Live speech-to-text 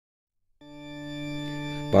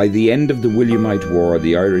By the end of the Williamite War,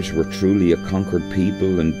 the Irish were truly a conquered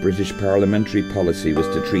people, and British parliamentary policy was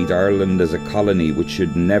to treat Ireland as a colony which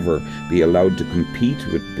should never be allowed to compete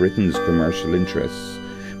with Britain's commercial interests.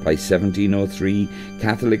 By 1703,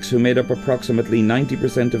 Catholics, who made up approximately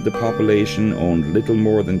 90% of the population, owned little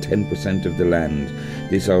more than 10% of the land.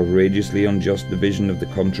 This outrageously unjust division of the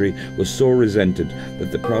country was so resented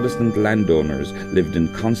that the Protestant landowners lived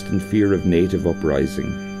in constant fear of native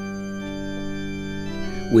uprising.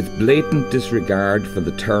 With blatant disregard for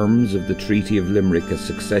the terms of the Treaty of Limerick, a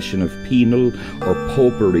succession of penal or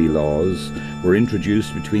popery laws were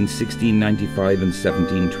introduced between 1695 and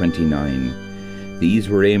 1729. These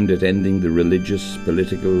were aimed at ending the religious,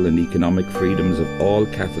 political and economic freedoms of all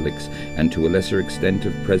Catholics, and to a lesser extent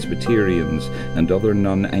of Presbyterians and other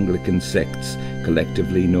non-Anglican sects,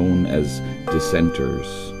 collectively known as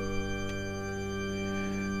dissenters.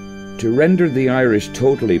 To render the Irish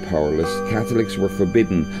totally powerless, Catholics were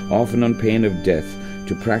forbidden, often on pain of death,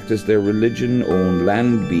 to practice their religion, own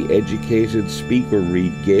land, be educated, speak or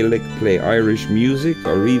read Gaelic, play Irish music,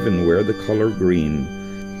 or even wear the colour green.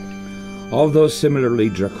 Although similarly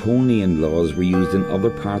draconian laws were used in other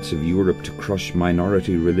parts of Europe to crush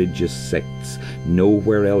minority religious sects,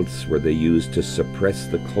 nowhere else were they used to suppress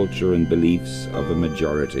the culture and beliefs of a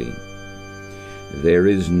majority. There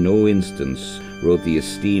is no instance, wrote the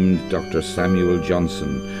esteemed Dr. Samuel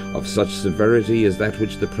Johnson, of such severity as that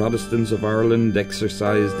which the Protestants of Ireland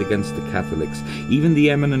exercised against the Catholics. Even the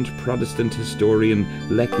eminent Protestant historian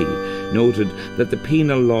Lecky noted that the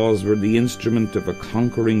penal laws were the instrument of a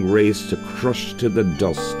conquering race to crush to the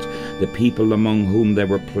dust the people among whom they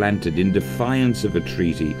were planted, in defiance of a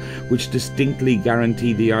treaty which distinctly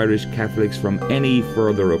guaranteed the Irish Catholics from any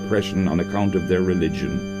further oppression on account of their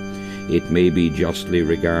religion. It may be justly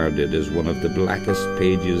regarded as one of the blackest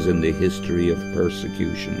pages in the history of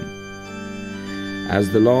persecution.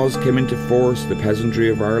 As the laws came into force, the peasantry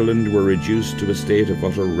of Ireland were reduced to a state of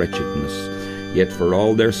utter wretchedness. Yet for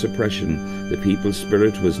all their suppression, the people's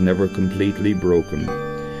spirit was never completely broken.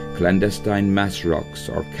 Clandestine mass rocks,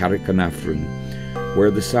 or carrick-an-affrin,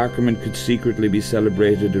 where the sacrament could secretly be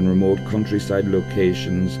celebrated in remote countryside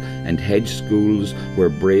locations, and hedge schools where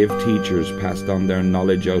brave teachers passed on their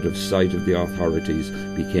knowledge out of sight of the authorities,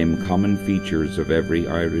 became common features of every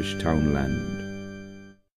Irish townland.